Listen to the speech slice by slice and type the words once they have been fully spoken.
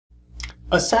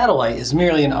A satellite is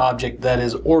merely an object that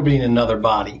is orbiting another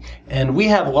body, and we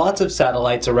have lots of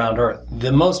satellites around Earth.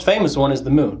 The most famous one is the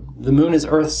Moon. The Moon is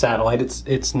Earth's satellite.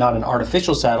 It's not an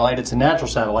artificial satellite, it's a natural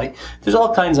satellite. There's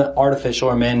all kinds of artificial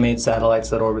or man-made satellites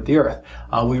that orbit the Earth.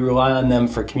 We rely on them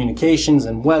for communications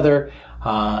and weather,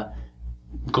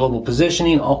 global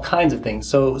positioning, all kinds of things.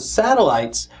 So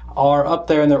satellites are up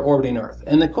there and they're orbiting Earth.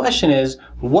 And the question is,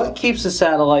 what keeps a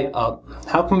satellite up?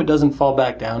 How come it doesn't fall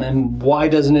back down? And why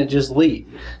doesn't it just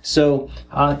leave? So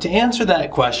to answer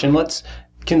that question, let's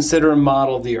consider a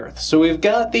model of the Earth. So we've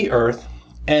got the Earth,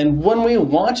 and when we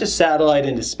launch a satellite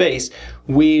into space,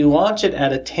 we launch it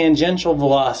at a tangential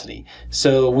velocity.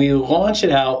 So we launch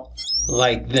it out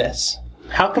like this.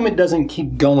 How come it doesn't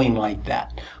keep going like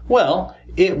that? Well,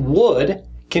 it would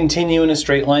continue in a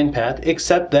straight line path,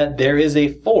 except that there is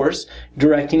a force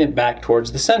directing it back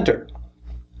towards the center.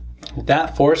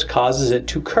 That force causes it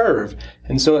to curve,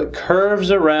 and so it curves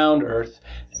around Earth,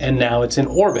 and now it's in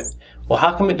orbit. Well,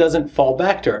 how come it doesn't fall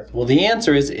back to Earth? Well, the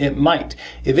answer is it might.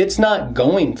 If it's not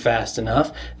going fast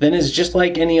enough, then it's just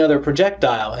like any other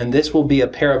projectile, and this will be a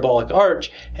parabolic arch,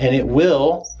 and it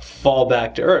will fall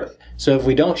back to Earth. So if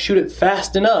we don't shoot it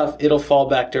fast enough, it'll fall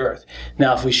back to Earth.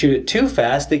 Now, if we shoot it too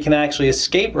fast, it can actually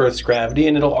escape Earth's gravity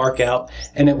and it'll arc out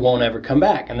and it won't ever come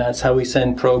back. And that's how we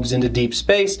send probes into deep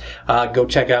space. Go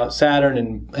check out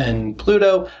Saturn and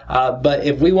Pluto. But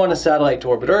if we want a satellite to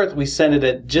orbit Earth, we send it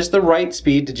at just the right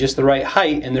speed to just the right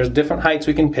height. And there's different heights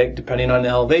we can pick depending on the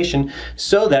elevation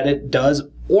so that it does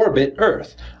orbit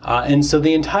Earth. And so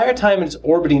the entire time it's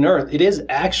orbiting Earth, it is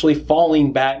actually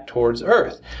falling back towards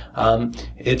Earth.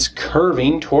 It's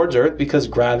curving towards Earth because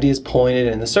gravity is pulling it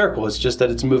in the circle. It's just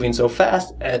that it's moving so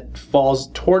fast, it falls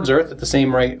towards Earth at the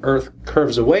same rate Earth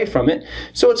curves away from it.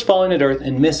 So it's falling at Earth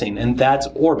and missing, and that's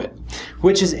orbit.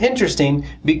 Which is interesting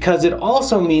because it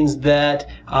also means that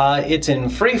it's in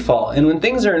free fall. And when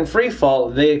things are in free fall,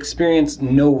 they experience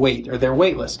no weight, or they're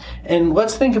weightless. And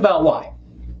let's think about why.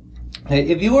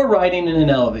 If you were riding in an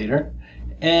elevator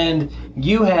and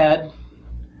you had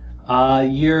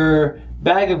your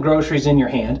bag of groceries in your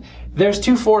hand, there's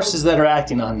two forces that are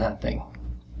acting on that thing.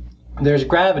 There's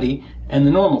gravity and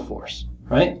the normal force,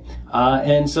 right?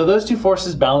 And so those two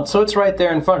forces balance, so it's right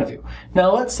there in front of you.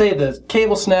 Now let's say the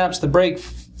cable snaps, the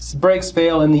brakes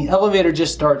fail, and the elevator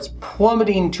just starts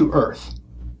plummeting to Earth.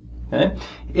 Okay?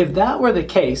 If that were the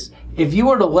case, if you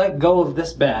were to let go of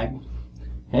this bag,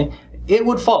 okay, it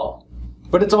would fall.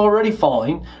 But it's already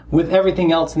falling with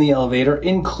everything else in the elevator,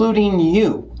 including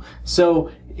you. So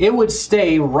it would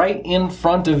stay right in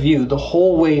front of you the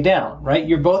whole way down, right?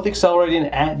 You're both accelerating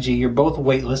at g, you're both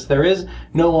weightless. There is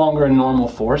no longer a normal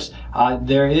force.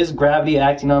 There is gravity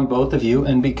acting on both of you,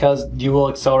 and because you will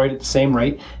accelerate at the same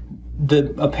rate,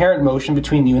 the apparent motion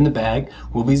between you and the bag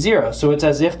will be zero. So it's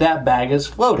as if that bag is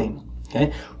floating.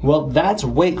 Okay? Well, that's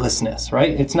weightlessness,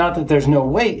 right? It's not that there's no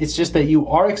weight, it's just that you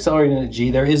are accelerating at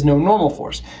g, there is no normal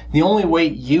force. The only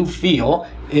weight you feel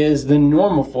is the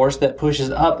normal force that pushes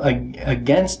up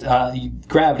against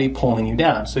gravity pulling you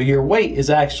down. So your weight is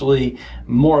actually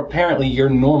more apparently your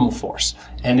normal force.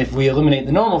 And if we eliminate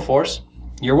the normal force,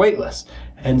 you're weightless.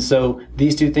 And so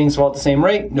these two things fall at the same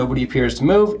rate, nobody appears to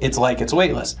move, it's like it's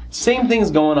weightless. Same thing's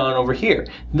going on over here.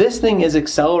 This thing is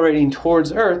accelerating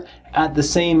towards Earth at the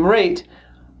same rate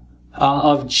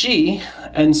of g,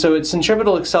 and so its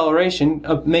centripetal acceleration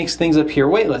makes things appear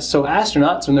weightless. So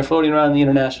astronauts, when they're floating around the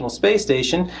International Space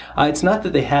Station, it's not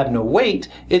that they have no weight,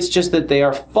 it's just that they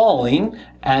are falling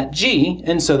at g,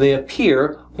 and so they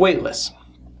appear weightless.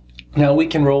 Now we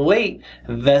can relate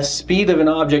the speed of an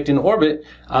object in orbit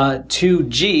to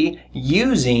g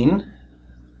using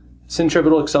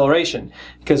centripetal acceleration,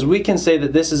 because we can say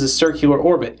that this is a circular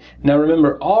orbit. Now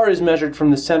remember, r is measured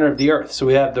from the center of the Earth, so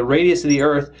we have the radius of the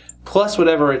Earth plus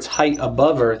whatever its height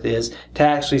above Earth is to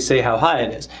actually say how high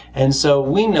it is. And so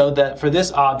we know that for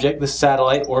this object, the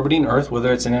satellite orbiting Earth,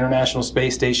 whether it's an International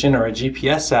Space Station or a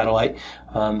GPS satellite,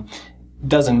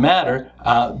 doesn't matter.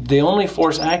 The only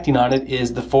force acting on it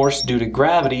is the force due to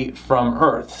gravity from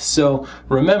Earth. So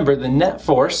remember, the net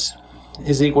force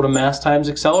is equal to mass times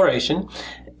acceleration,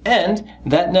 and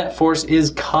that net force is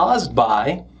caused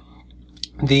by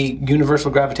the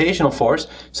universal gravitational force.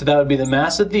 So that would be the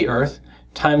mass of the Earth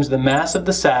times the mass of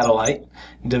the satellite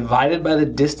divided by the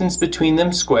distance between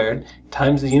them squared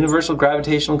times the universal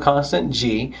gravitational constant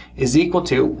g is equal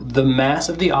to the mass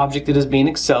of the object that is being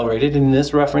accelerated. In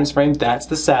this reference frame, that's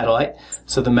the satellite.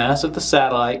 So the mass of the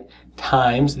satellite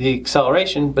times the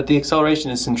acceleration, but the acceleration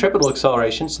is centripetal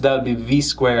acceleration, so that would be v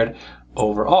squared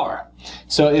over r.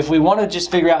 So if we want to just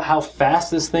figure out how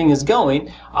fast this thing is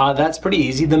going, that's pretty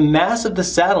easy. The mass of the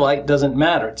satellite doesn't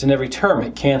matter. It's in every term.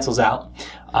 It cancels out.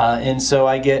 And so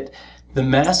I get the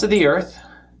mass of the Earth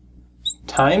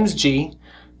times g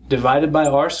divided by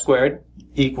r squared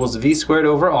equals v squared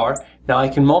over r. Now I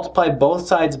can multiply both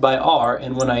sides by r,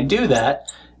 and when I do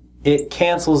that, it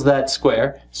cancels that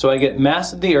square. So I get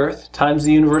mass of the Earth times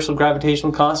the universal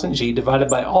gravitational constant g divided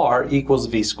by r equals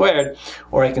v squared,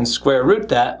 or I can square root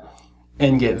that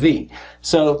and get v.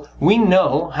 So we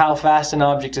know how fast an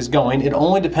object is going. It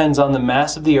only depends on the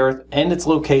mass of the Earth and its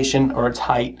location or its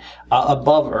height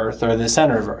above Earth or the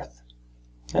center of Earth.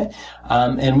 Okay?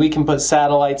 And we can put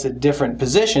satellites at different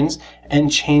positions and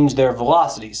change their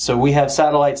velocities. So we have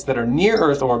satellites that are near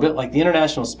Earth orbit, like the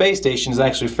International Space Station is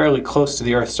actually fairly close to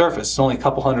the Earth's surface. It's only a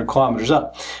couple hundred kilometers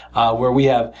up, where we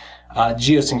have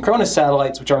geosynchronous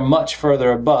satellites which are much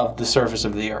further above the surface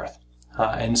of the Earth.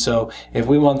 And so if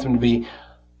we want them to be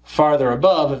farther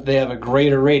above, if they have a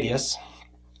greater radius,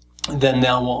 then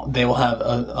they will have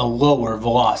a lower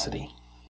velocity.